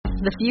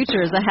The future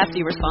is a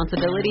hefty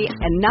responsibility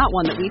and not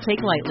one that we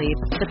take lightly.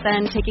 But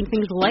then, taking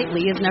things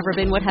lightly has never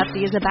been what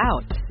Hefty is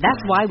about. That's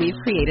why we've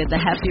created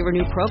the Hefty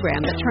Renew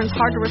program that turns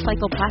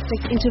hard-to-recycle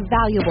plastics into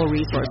valuable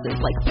resources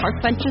like park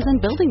benches and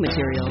building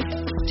materials.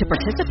 To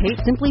participate,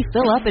 simply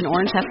fill up an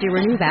orange Hefty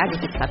Renew bag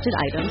with accepted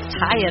items,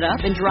 tie it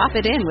up, and drop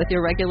it in with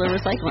your regular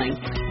recycling.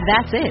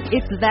 That's it.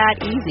 It's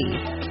that easy.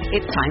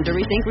 It's time to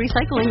rethink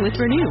recycling with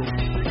Renew.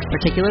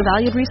 Particular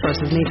valued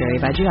resources may vary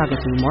by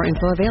geography. More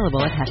info available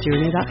at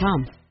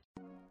heftyrenew.com.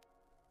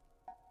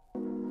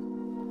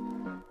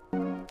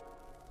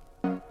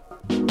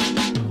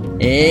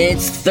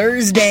 It's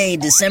Thursday,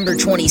 December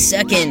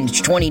 22nd,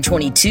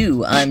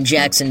 2022. I'm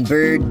Jackson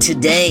Bird.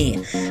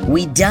 Today,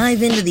 we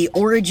dive into the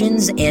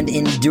origins and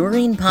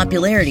enduring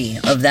popularity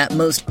of that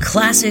most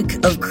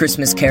classic of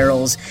Christmas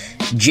carols,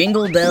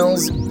 Jingle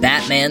Bells,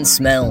 Batman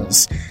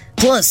Smells.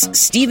 Plus,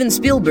 Steven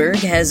Spielberg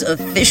has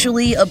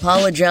officially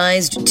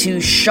apologized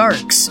to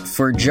sharks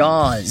for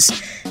Jaws.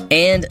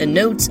 And a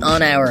note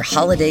on our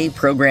holiday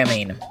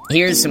programming.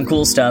 Here's some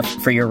cool stuff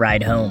for your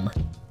ride home.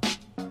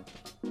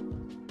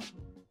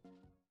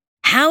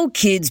 How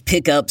kids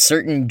pick up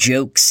certain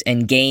jokes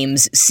and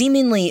games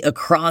seemingly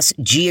across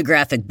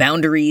geographic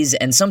boundaries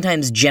and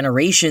sometimes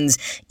generations,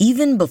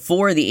 even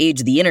before the age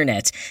of the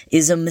internet,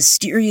 is a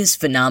mysterious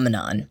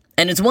phenomenon.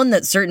 And it's one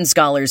that certain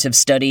scholars have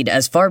studied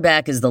as far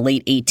back as the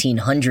late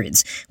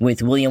 1800s,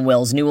 with William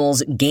Wells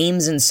Newell's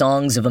Games and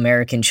Songs of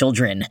American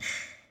Children.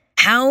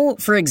 How,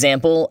 for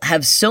example,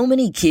 have so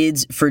many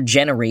kids for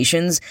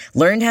generations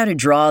learned how to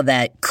draw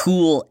that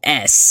cool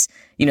S?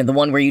 You know, the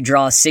one where you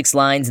draw 6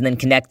 lines and then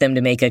connect them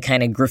to make a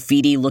kind of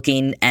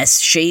graffiti-looking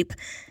S shape.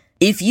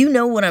 If you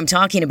know what I'm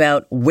talking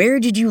about, where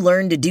did you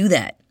learn to do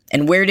that?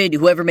 And where did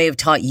whoever may have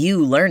taught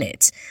you learn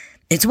it?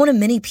 It's one of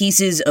many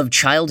pieces of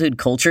childhood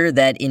culture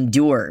that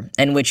endure,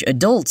 and which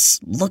adults,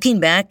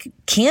 looking back,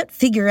 can't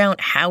figure out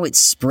how it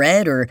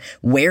spread or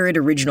where it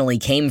originally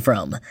came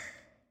from.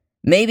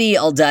 Maybe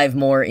I'll dive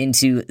more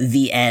into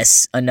the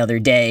S another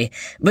day,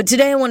 but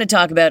today I want to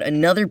talk about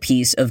another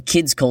piece of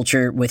kids'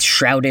 culture with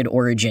shrouded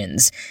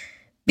origins.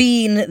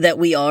 Being that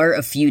we are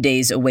a few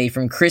days away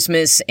from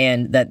Christmas,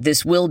 and that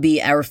this will be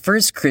our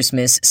first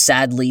Christmas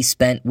sadly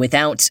spent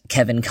without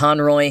Kevin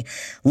Conroy,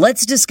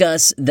 let's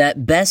discuss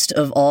that best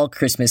of all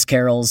Christmas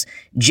carols,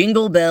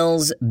 Jingle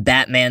Bells,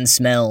 Batman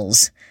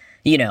Smells.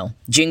 You know,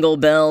 Jingle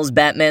Bells,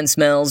 Batman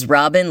Smells,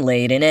 Robin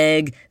laid an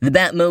egg, the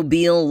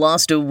Batmobile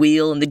lost a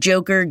wheel, and the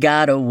Joker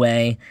got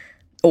away.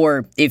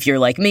 Or, if you're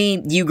like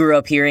me, you grew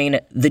up hearing,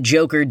 the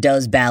Joker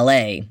does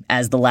ballet,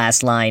 as the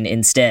last line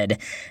instead.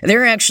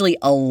 There are actually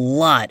a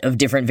lot of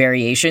different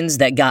variations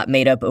that got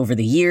made up over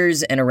the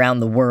years and around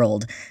the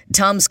world.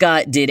 Tom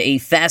Scott did a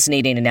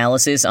fascinating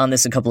analysis on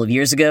this a couple of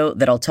years ago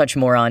that I'll touch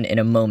more on in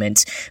a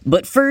moment.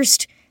 But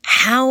first,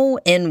 how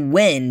and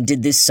when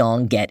did this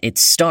song get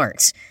its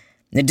start?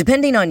 Now,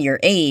 depending on your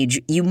age,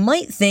 you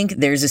might think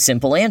there's a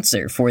simple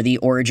answer for the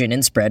origin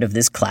and spread of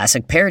this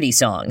classic parody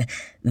song,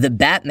 the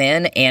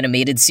Batman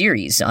animated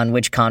series on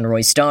which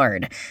Conroy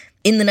starred.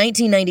 In the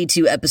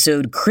 1992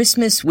 episode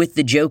Christmas with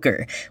the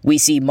Joker, we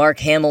see Mark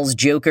Hamill's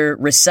Joker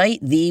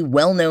recite the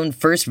well-known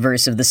first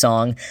verse of the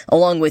song,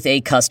 along with a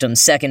custom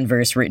second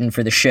verse written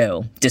for the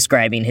show,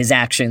 describing his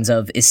actions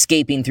of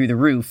escaping through the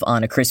roof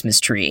on a Christmas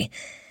tree.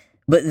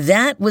 But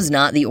that was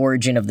not the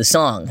origin of the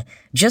song,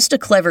 just a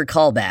clever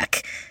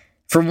callback.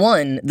 For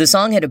one, the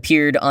song had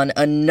appeared on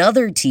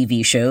another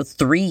TV show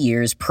 3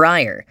 years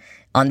prior.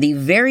 On the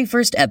very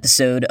first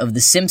episode of The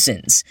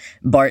Simpsons,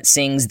 Bart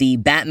sings the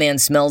Batman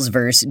Smells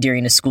verse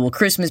during a school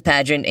Christmas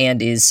pageant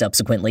and is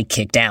subsequently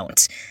kicked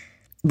out.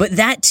 But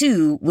that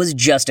too was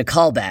just a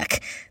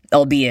callback,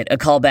 albeit a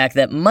callback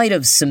that might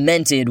have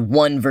cemented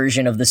one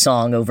version of the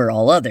song over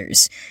all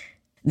others.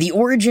 The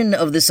origin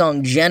of the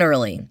song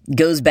generally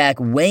goes back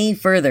way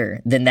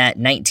further than that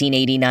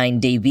 1989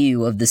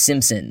 debut of The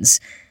Simpsons.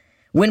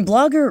 When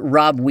blogger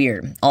Rob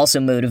Weir,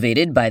 also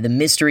motivated by the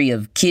mystery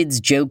of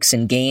kids' jokes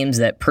and games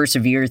that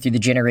persevere through the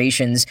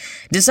generations,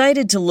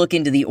 decided to look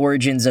into the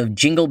origins of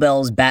Jingle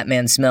Bells,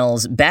 Batman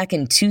Smells back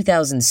in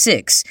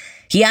 2006,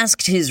 he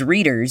asked his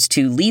readers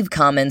to leave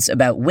comments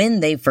about when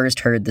they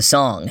first heard the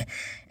song.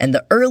 And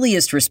the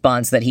earliest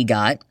response that he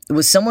got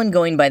was someone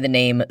going by the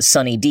name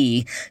Sunny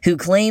D, who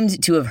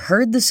claimed to have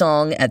heard the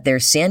song at their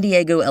San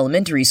Diego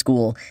elementary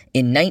school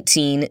in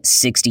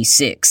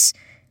 1966.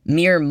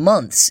 Mere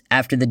months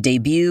after the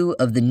debut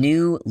of the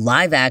new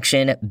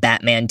live-action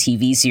Batman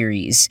TV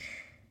series.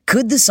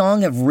 Could the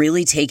song have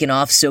really taken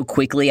off so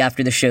quickly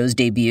after the show's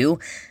debut?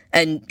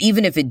 And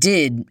even if it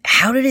did,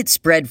 how did it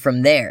spread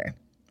from there?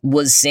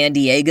 Was San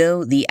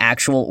Diego the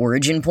actual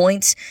origin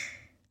point?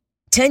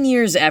 10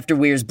 years after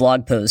Weir's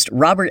blog post,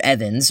 Robert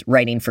Evans,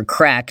 writing for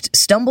Cracked,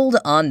 stumbled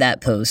on that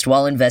post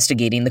while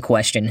investigating the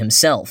question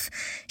himself.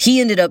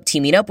 He ended up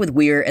teaming up with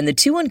Weir, and the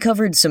two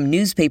uncovered some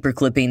newspaper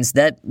clippings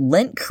that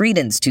lent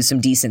credence to some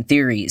decent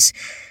theories.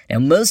 Now,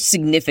 most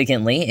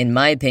significantly, in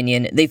my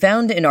opinion, they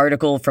found an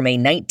article from a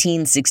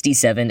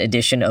 1967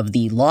 edition of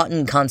the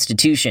Lawton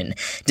Constitution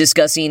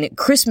discussing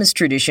Christmas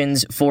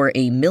traditions for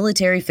a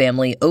military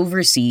family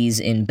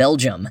overseas in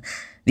Belgium.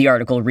 The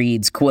article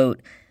reads,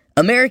 quote,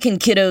 "American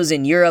kiddos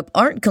in Europe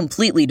aren't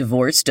completely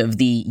divorced of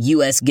the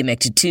U.S.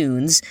 gimmicked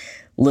tunes.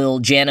 Lil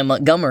Jana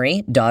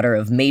Montgomery, daughter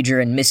of Major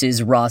and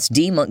Mrs. Ross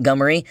D.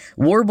 Montgomery,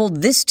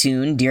 warbled this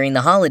tune during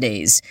the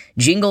holidays.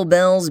 Jingle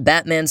bells,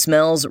 Batman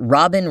smells,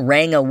 Robin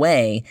rang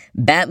away,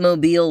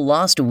 Batmobile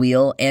lost a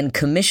wheel, and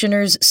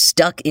commissioners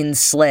stuck in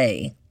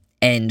sleigh."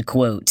 End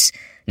quote.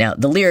 Now,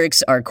 the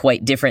lyrics are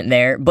quite different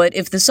there, but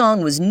if the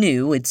song was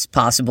new, it's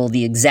possible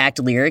the exact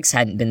lyrics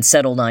hadn't been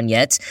settled on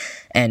yet,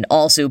 and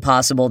also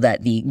possible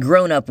that the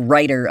grown-up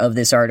writer of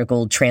this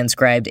article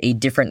transcribed a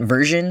different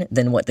version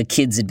than what the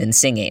kids had been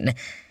singing.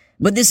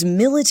 But this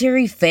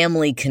military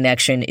family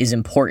connection is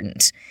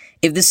important.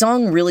 If the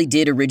song really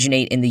did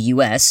originate in the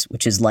US,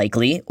 which is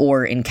likely,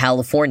 or in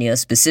California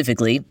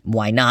specifically,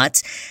 why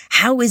not?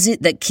 How is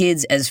it that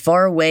kids as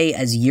far away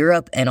as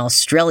Europe and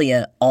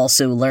Australia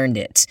also learned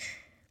it?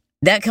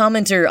 That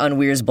commenter on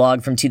Weir's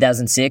blog from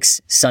 2006,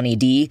 Sunny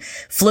D,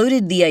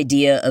 floated the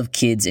idea of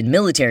kids in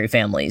military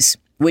families,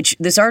 which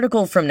this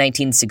article from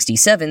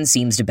 1967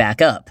 seems to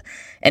back up.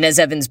 And as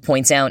Evans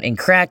points out in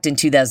Cracked in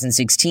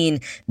 2016,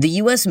 the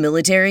U.S.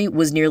 military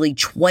was nearly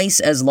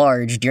twice as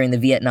large during the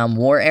Vietnam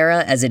War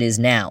era as it is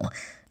now.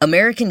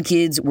 American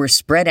kids were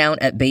spread out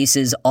at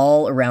bases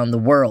all around the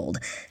world.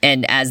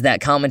 And as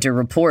that commenter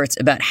reports,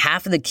 about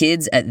half of the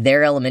kids at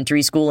their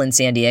elementary school in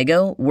San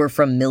Diego were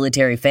from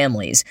military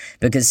families,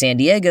 because San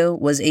Diego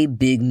was a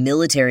big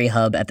military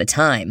hub at the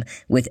time,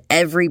 with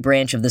every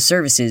branch of the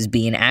services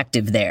being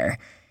active there.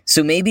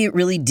 So maybe it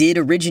really did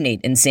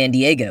originate in San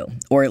Diego,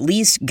 or at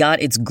least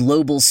got its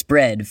global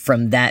spread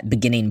from that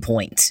beginning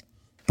point.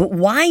 But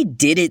why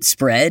did it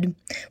spread?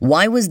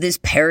 Why was this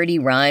parody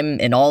rhyme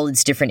in all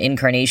its different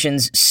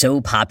incarnations so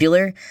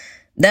popular?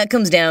 That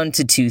comes down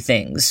to two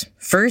things.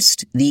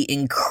 First, the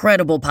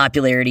incredible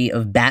popularity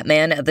of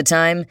Batman at the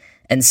time,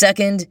 and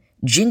second,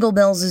 Jingle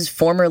Bells'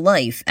 former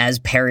life as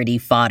parody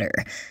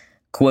fodder.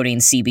 Quoting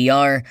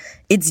CBR,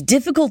 "It's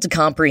difficult to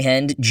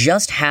comprehend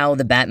just how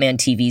the Batman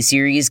TV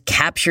series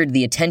captured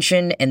the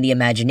attention and the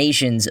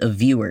imaginations of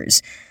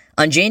viewers.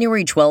 On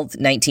January 12,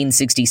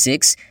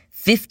 1966,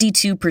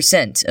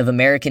 52% of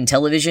American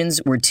televisions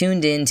were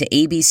tuned in to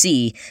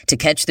ABC to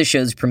catch the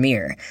show's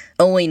premiere,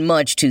 owing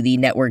much to the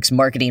network's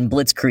marketing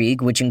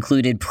blitzkrieg, which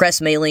included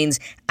press mailings,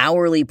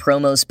 hourly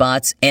promo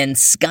spots, and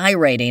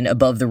skywriting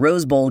above the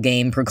Rose Bowl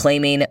game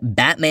proclaiming,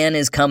 'Batman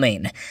is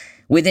coming.'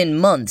 Within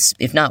months,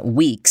 if not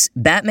weeks,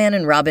 Batman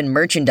and Robin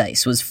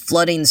merchandise was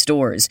flooding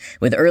stores,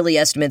 with early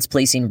estimates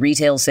placing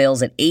retail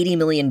sales at $80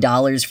 million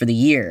for the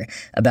year,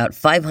 about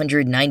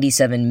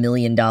 $597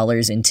 million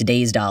in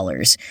today's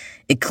dollars,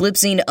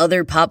 eclipsing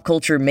other pop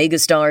culture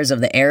megastars of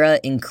the era,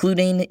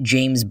 including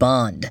James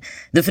Bond.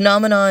 The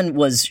phenomenon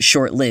was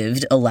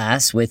short-lived,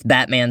 alas, with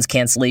Batman's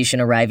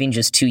cancellation arriving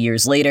just 2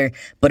 years later,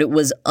 but it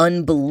was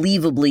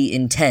unbelievably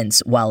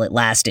intense while it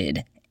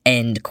lasted."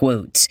 End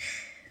quote.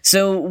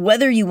 So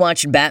whether you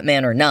watched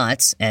Batman or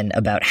not, and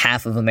about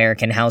half of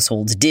American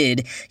households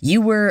did,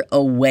 you were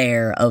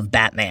aware of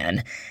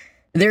Batman.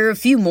 There are a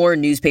few more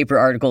newspaper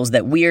articles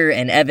that Weir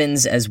and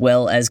Evans, as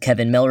well as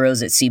Kevin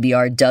Melrose at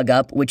CBR, dug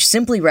up, which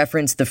simply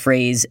reference the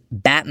phrase,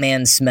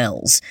 "Batman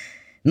smells."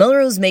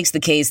 Melrose makes the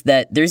case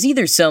that there's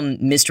either some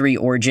mystery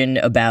origin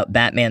about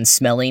Batman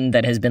smelling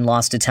that has been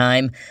lost to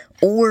time,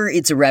 or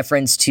it's a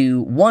reference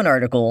to one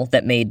article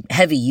that made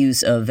heavy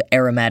use of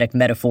aromatic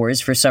metaphors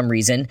for some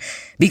reason,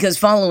 because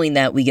following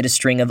that we get a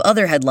string of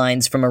other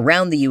headlines from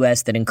around the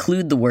US that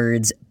include the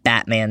words,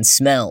 "Batman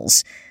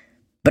smells."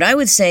 But I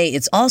would say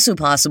it's also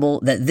possible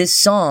that this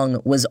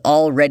song was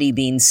already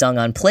being sung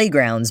on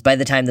playgrounds by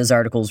the time those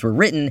articles were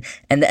written,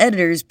 and the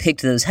editors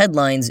picked those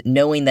headlines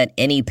knowing that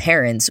any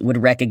parents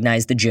would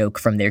recognize the joke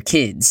from their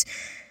kids.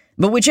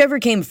 But whichever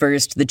came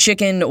first, the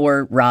chicken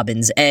or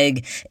Robin's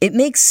egg, it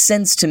makes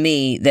sense to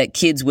me that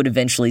kids would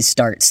eventually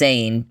start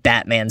saying,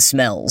 "Batman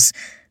smells."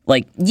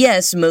 Like,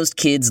 yes, most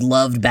kids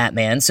loved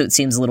Batman, so it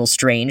seems a little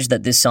strange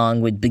that this song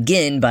would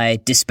begin by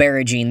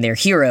disparaging their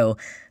hero,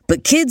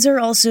 but kids are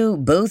also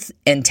both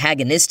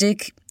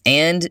antagonistic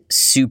and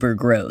super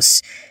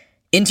gross.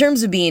 In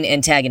terms of being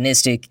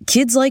antagonistic,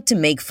 kids like to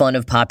make fun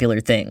of popular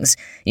things.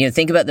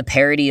 Think about the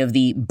parody of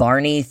the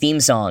Barney theme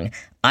song,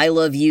 "I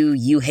love you,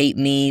 you hate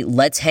me,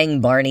 let's hang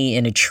Barney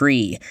in a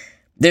tree."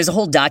 There's a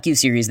whole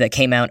docuseries that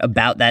came out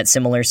about that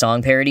similar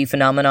song parody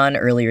phenomenon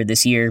earlier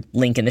this year.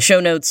 Link in the show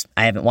notes.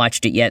 I haven't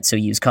watched it yet, so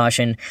use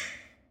caution.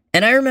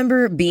 And I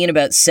remember being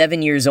about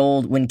 7 years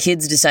old when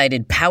kids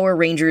decided Power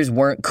Rangers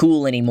weren't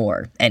cool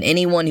anymore, and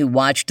anyone who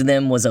watched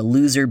them was a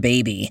loser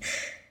baby.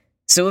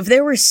 So if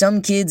there were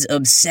some kids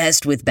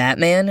obsessed with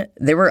Batman,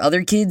 there were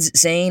other kids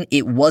saying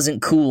it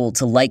wasn't cool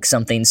to like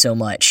something so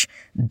much.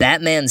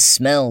 Batman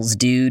smells,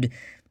 dude.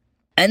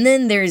 And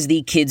then there's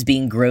the kids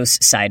being gross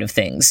side of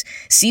things.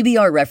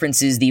 CBR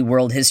references the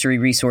world history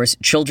resource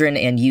Children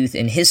and Youth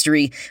in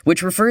History,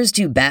 which refers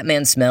to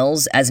Batman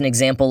smells as an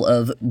example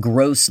of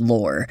gross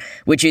lore,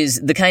 which is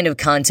the kind of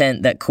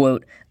content that,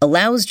 quote,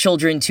 allows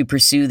children to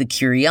pursue the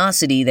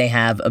curiosity they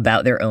have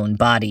about their own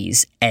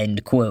bodies,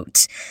 end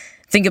quote.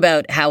 Think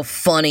about how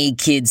funny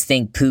kids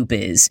think poop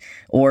is,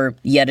 or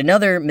yet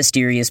another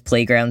mysterious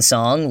playground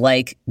song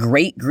like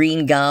Great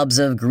Green Gobs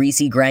of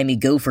Greasy Grimy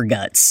Gopher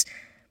Guts.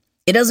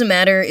 It doesn't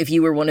matter if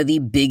you were one of the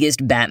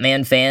biggest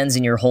Batman fans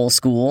in your whole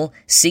school,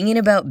 singing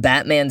about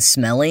Batman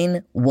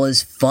smelling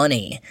was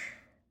funny.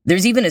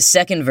 There's even a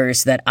second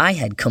verse that I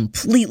had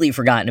completely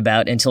forgotten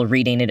about until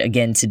reading it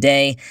again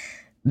today.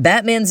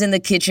 Batman's in the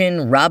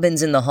kitchen,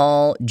 Robin's in the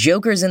hall,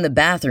 Joker's in the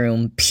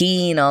bathroom,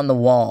 peeing on the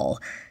wall.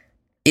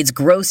 It's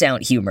gross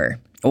out humor,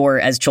 or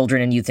as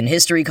Children and Youth in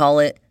History call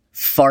it,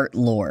 fart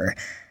lore.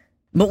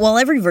 But while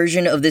every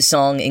version of this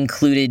song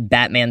included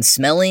Batman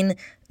smelling,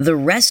 the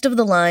rest of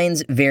the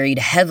lines varied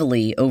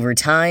heavily over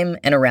time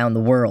and around the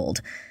world.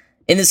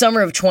 In the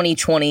summer of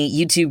 2020,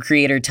 YouTube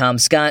creator Tom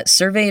Scott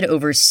surveyed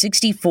over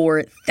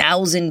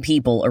 64,000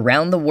 people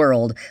around the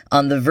world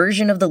on the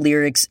version of the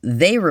lyrics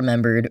they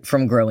remembered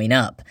from growing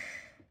up.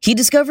 He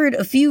discovered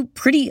a few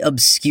pretty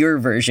obscure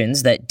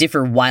versions that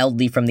differ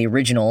wildly from the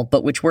original,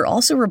 but which were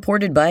also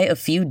reported by a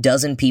few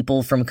dozen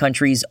people from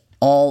countries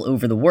all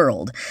over the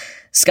world.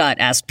 Scott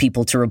asked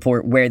people to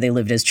report where they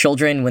lived as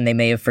children when they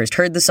may have first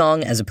heard the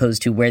song, as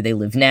opposed to where they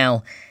live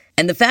now.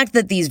 And the fact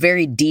that these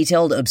very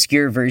detailed,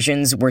 obscure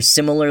versions were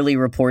similarly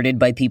reported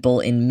by people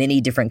in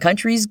many different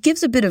countries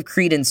gives a bit of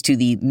credence to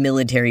the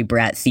military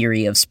brat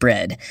theory of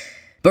spread.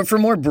 But for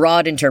more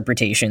broad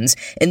interpretations,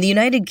 in the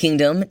United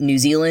Kingdom, New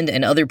Zealand,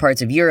 and other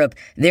parts of Europe,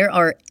 there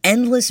are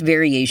endless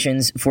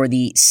variations for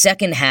the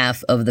second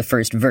half of the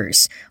first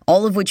verse,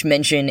 all of which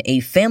mention a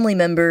family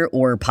member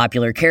or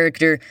popular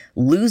character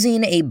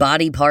losing a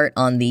body part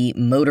on the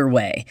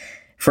motorway.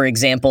 For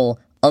example,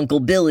 Uncle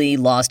Billy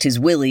lost his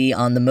willy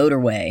on the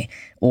motorway,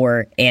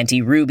 or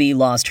Auntie Ruby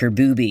lost her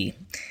boobie.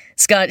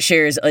 Scott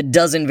shares a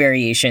dozen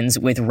variations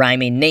with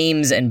rhyming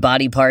names and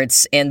body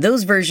parts, and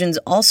those versions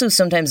also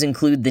sometimes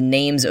include the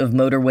names of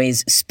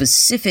motorways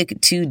specific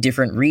to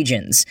different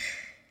regions.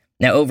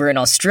 Now, over in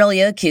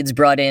Australia, kids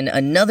brought in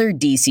another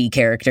DC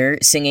character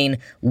singing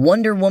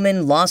Wonder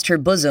Woman lost her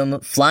bosom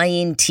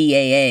flying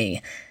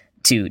TAA.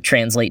 To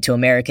translate to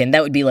American,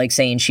 that would be like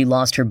saying she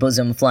lost her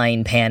bosom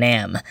flying Pan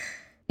Am.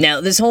 Now,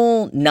 this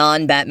whole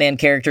non-Batman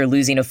character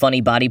losing a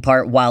funny body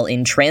part while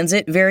in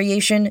transit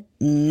variation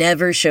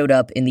never showed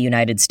up in the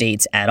United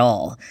States at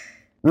all.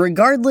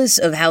 Regardless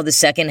of how the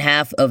second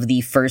half of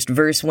the first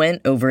verse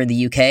went over in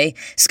the UK,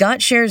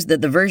 Scott shares that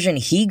the version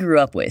he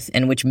grew up with,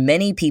 and which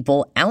many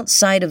people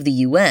outside of the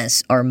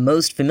US are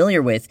most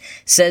familiar with,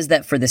 says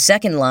that for the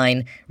second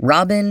line,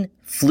 Robin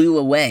flew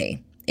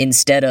away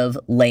instead of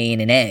laying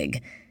an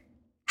egg.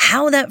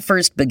 How that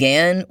first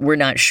began, we're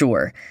not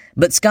sure,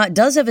 but Scott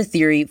does have a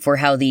theory for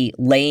how the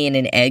laying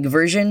an egg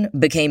version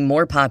became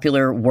more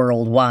popular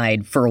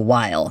worldwide for a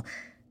while: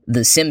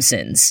 The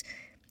Simpsons.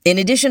 In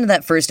addition to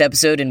that first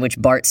episode in which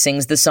Bart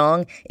sings the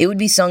song, it would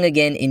be sung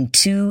again in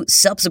 2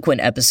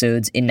 subsequent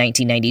episodes in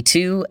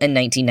 1992 and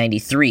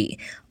 1993,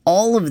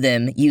 all of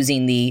them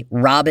using the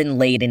Robin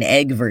laid an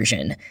egg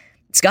version.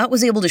 Scott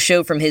was able to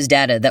show from his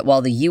data that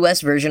while the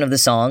US version of the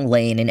song,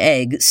 Laying an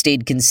Egg,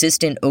 stayed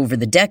consistent over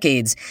the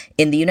decades,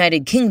 in the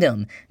United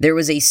Kingdom, there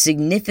was a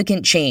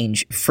significant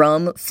change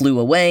from flew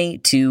away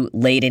to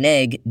laid an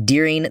egg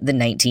during the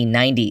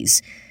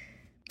 1990s.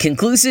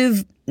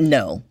 Conclusive?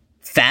 No.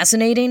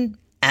 Fascinating?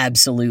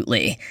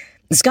 Absolutely.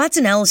 Scott's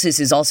analysis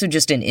is also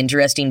just an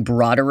interesting,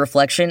 broader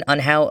reflection on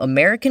how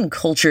American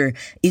culture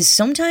is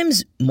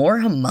sometimes more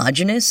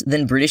homogenous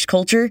than British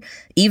culture,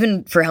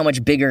 even for how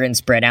much bigger and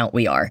spread out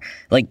we are.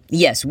 Like,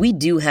 yes, we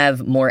do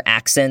have more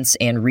accents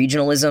and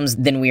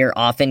regionalisms than we are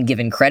often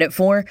given credit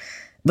for,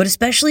 but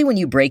especially when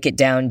you break it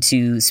down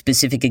to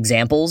specific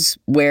examples,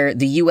 where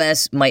the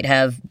US might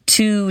have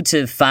 2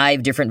 to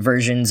 5 different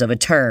versions of a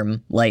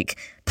term, like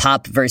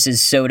pop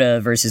versus soda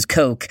versus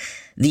Coke,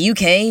 the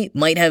UK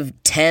might have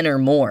 10 or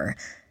more.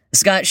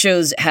 Scott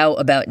shows how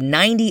about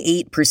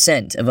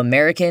 98% of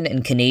American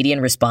and Canadian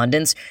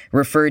respondents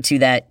refer to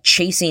that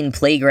chasing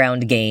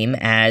playground game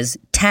as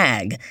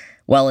tag,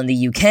 while in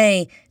the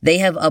UK, they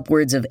have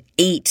upwards of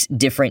 8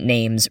 different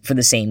names for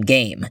the same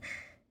game.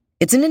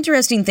 It's an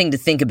interesting thing to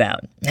think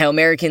about, how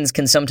Americans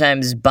can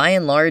sometimes, by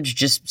and large,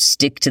 just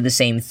stick to the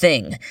same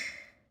thing.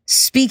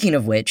 Speaking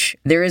of which,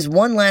 there is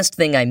one last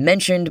thing I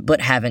mentioned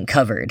but haven't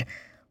covered.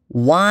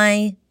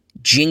 Why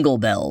Jingle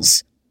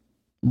Bells?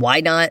 Why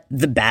not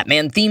the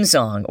Batman theme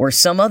song or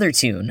some other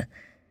tune?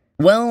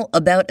 Well,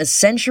 about a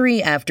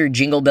century after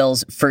Jingle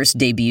Bells first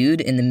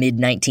debuted in the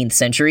mid-19th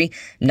century,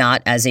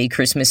 not as a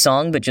Christmas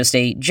song, but just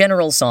a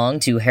general song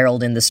to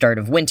herald in the start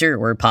of winter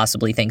or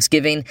possibly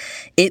Thanksgiving,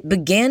 it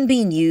began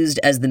being used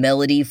as the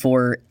melody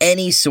for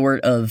any sort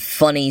of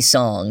funny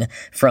song,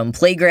 from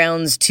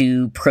playgrounds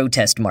to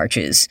protest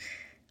marches.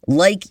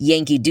 Like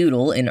Yankee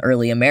Doodle in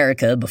early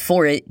America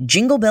before it,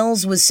 Jingle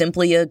Bells was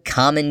simply a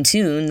common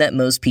tune that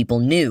most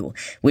people knew,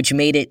 which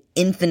made it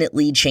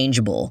infinitely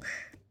changeable.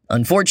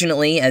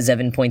 Unfortunately, as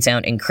Evan points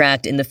out in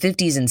Cracked, in the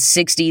 50s and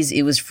 60s,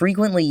 it was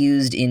frequently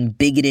used in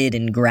bigoted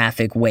and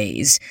graphic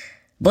ways.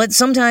 But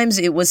sometimes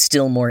it was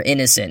still more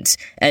innocent,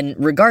 and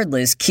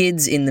regardless,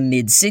 kids in the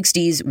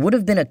mid-60s would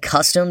have been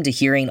accustomed to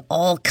hearing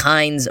all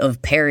kinds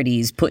of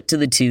parodies put to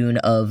the tune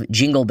of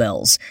Jingle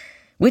Bells,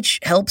 which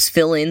helps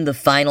fill in the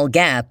final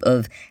gap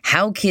of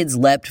how kids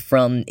leapt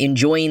from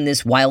enjoying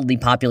this wildly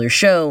popular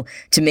show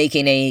to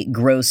making a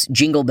gross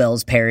Jingle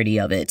Bells parody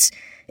of it.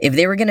 If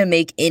they were going to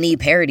make any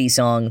parody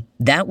song,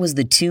 that was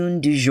the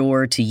tune du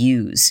jour to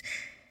use.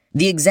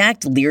 The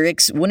exact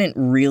lyrics wouldn't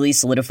really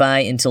solidify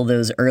until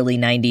those early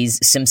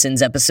 90s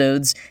Simpsons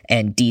episodes,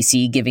 and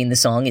DC giving the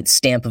song its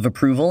stamp of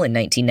approval in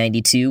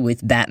 1992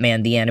 with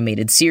Batman the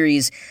Animated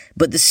Series,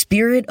 but the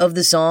spirit of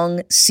the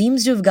song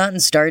seems to have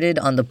gotten started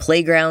on the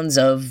playgrounds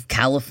of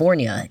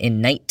California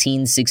in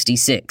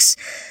 1966.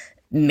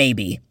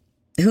 Maybe.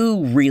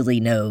 Who really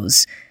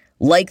knows?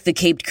 Like the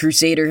Caped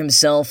Crusader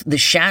himself, the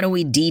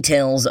shadowy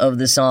details of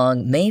the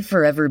song may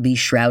forever be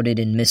shrouded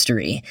in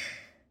mystery.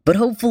 But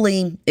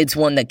hopefully, it's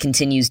one that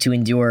continues to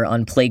endure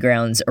on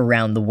playgrounds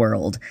around the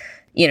world.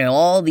 You know,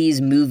 all these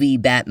movie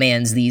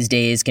Batmans these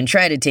days can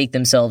try to take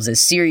themselves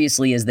as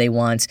seriously as they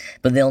want,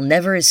 but they'll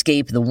never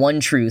escape the one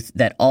truth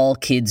that all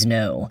kids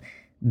know.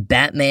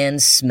 Batman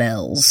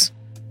smells.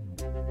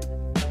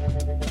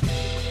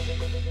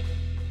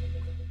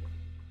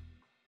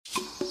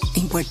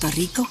 In Puerto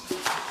Rico,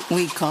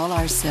 we call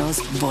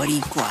ourselves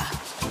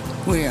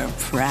Boricua. We're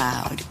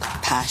proud,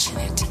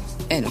 passionate,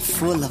 and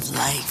full of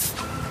life.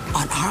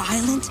 On our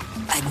island,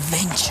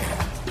 adventure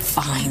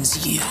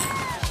finds you.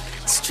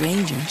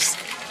 Strangers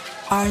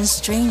aren't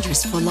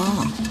strangers for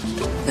long.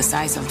 The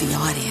size of the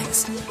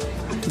audience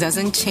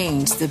doesn't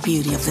change the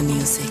beauty of the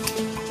music.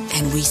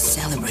 And we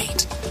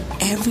celebrate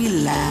every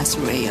last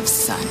ray of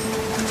sun.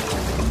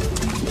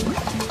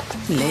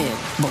 Live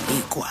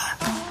Boricua.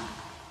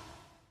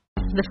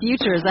 The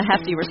future is a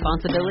hefty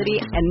responsibility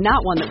and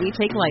not one that we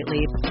take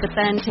lightly. But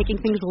then, taking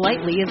things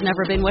lightly has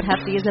never been what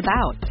Hefty is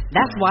about.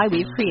 That's why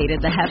we've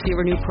created the Hefty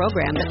Renew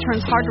program that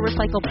turns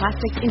hard-to-recycle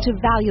plastics into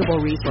valuable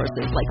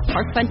resources like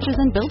park benches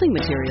and building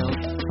materials.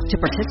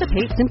 To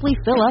participate, simply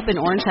fill up an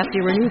orange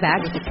Hefty Renew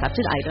bag with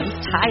accepted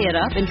items, tie it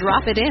up, and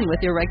drop it in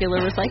with your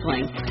regular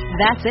recycling.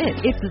 That's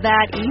it. It's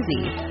that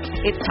easy.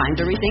 It's time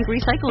to rethink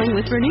recycling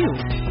with Renew.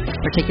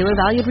 Particular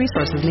valued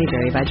resources may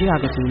vary by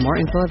geography. More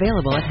info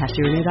available at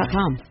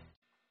heftyrenew.com.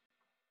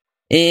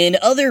 In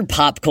other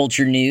pop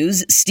culture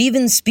news,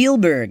 Steven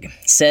Spielberg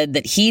said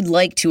that he'd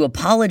like to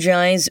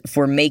apologize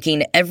for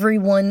making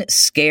everyone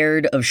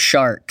scared of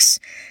sharks.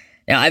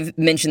 Now, I've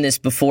mentioned this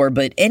before,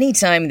 but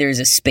anytime there's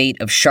a spate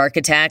of shark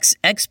attacks,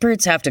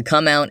 experts have to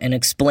come out and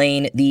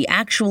explain the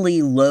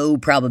actually low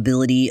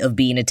probability of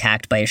being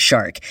attacked by a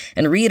shark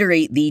and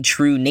reiterate the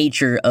true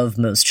nature of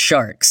most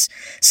sharks.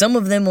 Some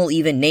of them will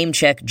even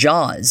name-check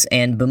Jaws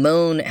and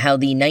bemoan how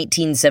the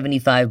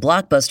 1975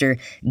 blockbuster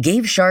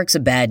gave sharks a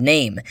bad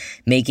name,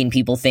 making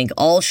people think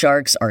all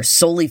sharks are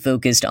solely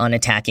focused on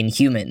attacking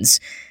humans.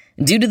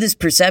 Due to this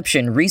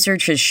perception,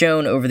 research has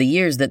shown over the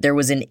years that there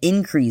was an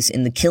increase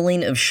in the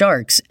killing of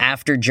sharks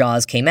after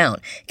Jaws came out,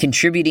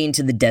 contributing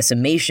to the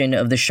decimation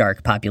of the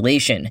shark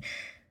population.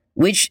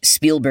 Which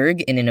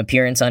Spielberg, in an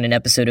appearance on an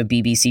episode of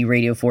BBC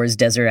Radio 4's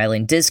Desert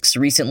Island Discs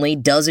recently,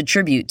 does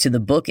attribute to the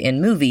book and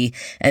movie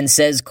and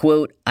says,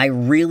 quote, "I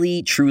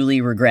really,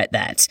 truly regret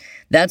that.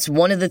 That's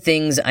one of the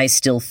things I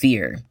still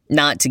fear.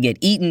 Not to get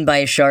eaten by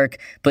a shark,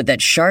 but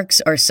that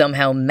sharks are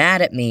somehow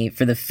mad at me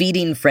for the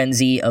feeding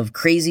frenzy of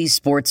crazy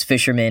sports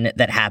fishermen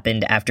that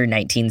happened after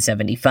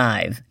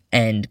 1975.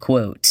 End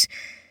quote.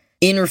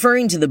 In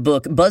referring to the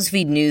book,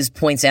 BuzzFeed News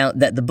points out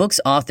that the book's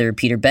author,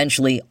 Peter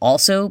Benchley,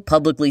 also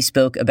publicly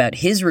spoke about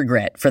his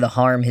regret for the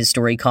harm his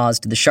story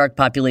caused to the shark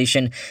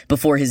population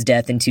before his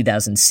death in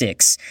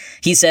 2006.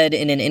 He said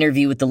in an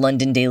interview with the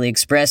London Daily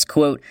Express,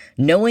 quote,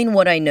 "Knowing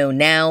what I know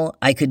now,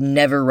 I could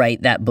never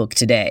write that book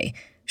today.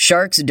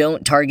 Sharks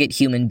don't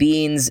target human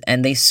beings,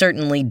 and they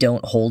certainly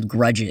don't hold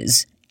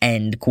grudges."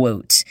 End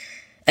quote.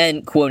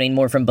 And quoting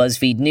more from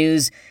BuzzFeed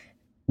News,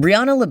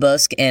 Brianna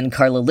Lebusk and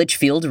Carla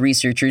Litchfield,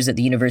 researchers at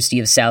the University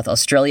of South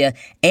Australia,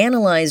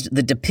 analyzed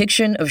the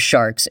depiction of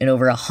sharks in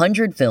over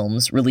 100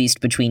 films released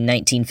between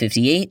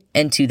 1958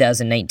 and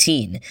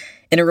 2019.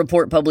 In a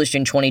report published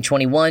in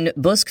 2021,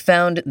 Busk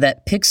found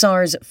that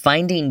Pixar's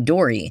Finding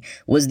Dory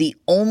was the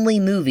only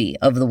movie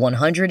of the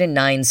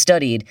 109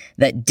 studied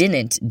that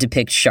didn't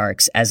depict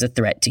sharks as a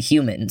threat to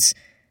humans.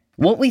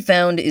 What we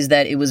found is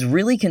that it was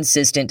really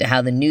consistent to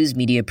how the news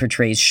media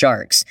portrays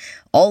sharks.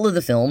 All of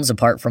the films,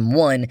 apart from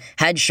one,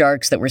 had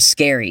sharks that were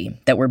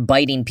scary, that were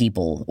biting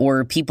people,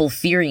 or people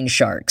fearing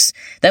sharks.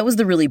 That was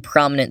the really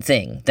prominent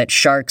thing, that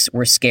sharks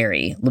were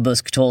scary,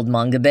 Lebusque told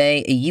Manga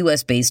Bay, a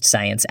US-based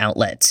science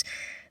outlet.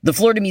 The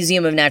Florida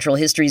Museum of Natural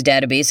History's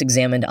database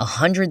examined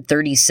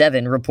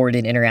 137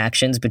 reported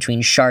interactions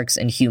between sharks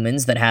and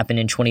humans that happened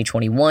in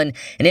 2021,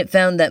 and it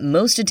found that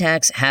most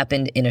attacks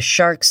happened in a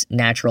shark's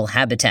natural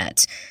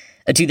habitat.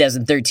 A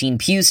 2013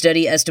 Pew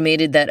study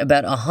estimated that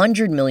about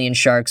 100 million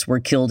sharks were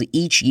killed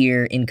each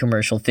year in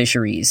commercial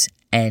fisheries.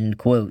 End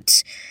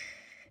quote.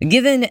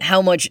 Given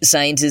how much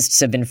scientists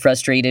have been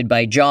frustrated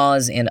by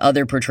Jaws and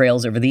other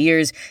portrayals over the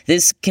years,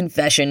 this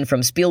confession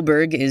from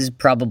Spielberg is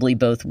probably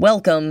both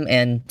welcome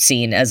and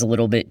seen as a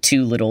little bit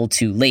too little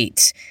too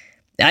late.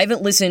 I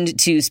haven't listened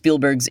to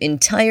Spielberg's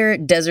entire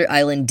Desert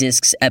Island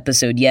Discs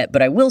episode yet,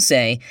 but I will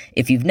say,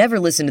 if you've never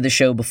listened to the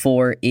show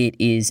before, it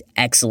is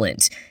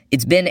excellent.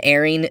 It's been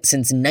airing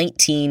since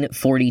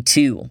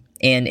 1942.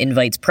 And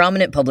invites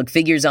prominent public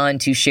figures on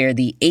to share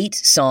the 8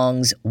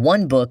 songs,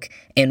 1 book,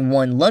 and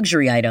 1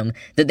 luxury item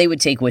that they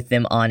would take with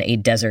them on a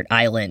desert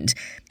island.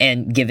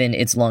 And given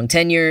its long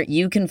tenure,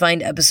 you can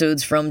find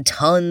episodes from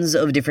tons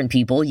of different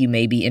people you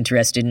may be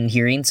interested in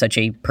hearing such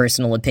a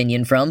personal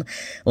opinion from,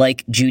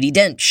 like Judi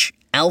Dench,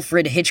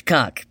 Alfred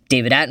Hitchcock,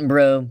 David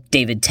Attenborough,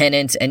 David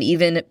Tennant, and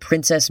even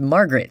Princess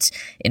Margaret,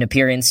 an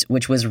appearance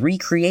which was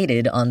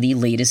recreated on the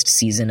latest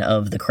season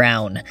of The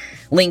Crown.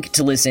 Link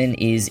to listen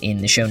is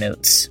in the show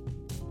notes.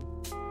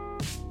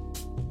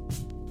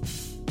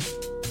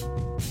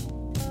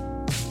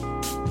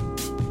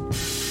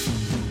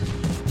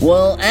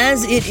 Well,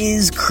 as it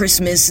is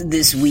Christmas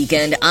this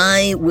weekend,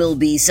 I will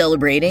be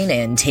celebrating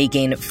and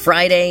taking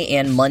Friday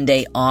and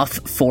Monday off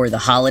for the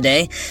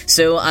holiday,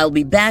 so I'll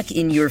be back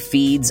in your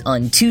feeds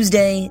on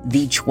Tuesday,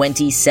 the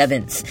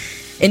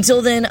 27th.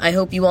 Until then, I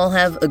hope you all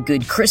have a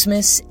good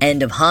Christmas,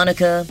 end of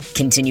Hanukkah,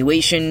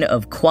 continuation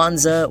of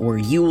Kwanzaa or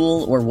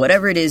Yule or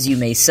whatever it is you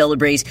may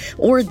celebrate,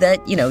 or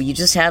that, you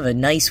just have a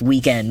nice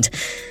weekend.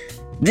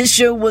 This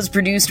show was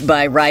produced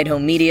by Ride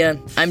Home Media.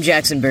 I'm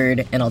Jackson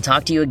Bird, and I'll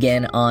talk to you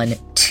again on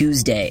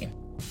Tuesday.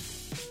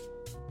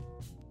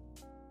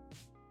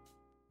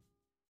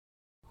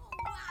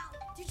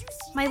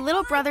 My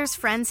little brother's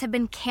friends have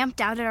been camped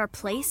out at our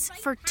place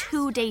for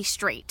 2 days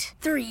straight.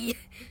 3.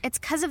 It's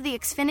 'cause of the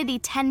Xfinity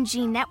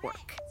 10G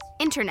network.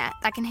 Internet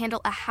that can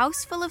handle a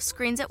house full of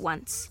screens at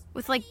once,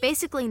 with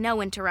basically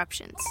no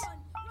interruptions.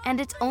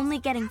 And it's only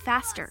getting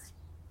faster.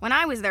 When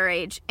I was their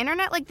age,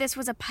 internet like this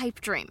was a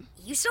pipe dream.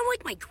 You sound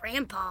like my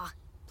grandpa.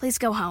 Please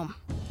go home.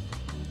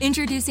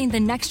 Introducing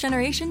the next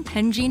generation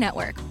 10G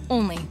network,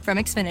 only from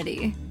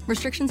Xfinity.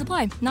 Restrictions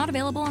apply, not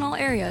available in all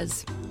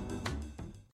areas.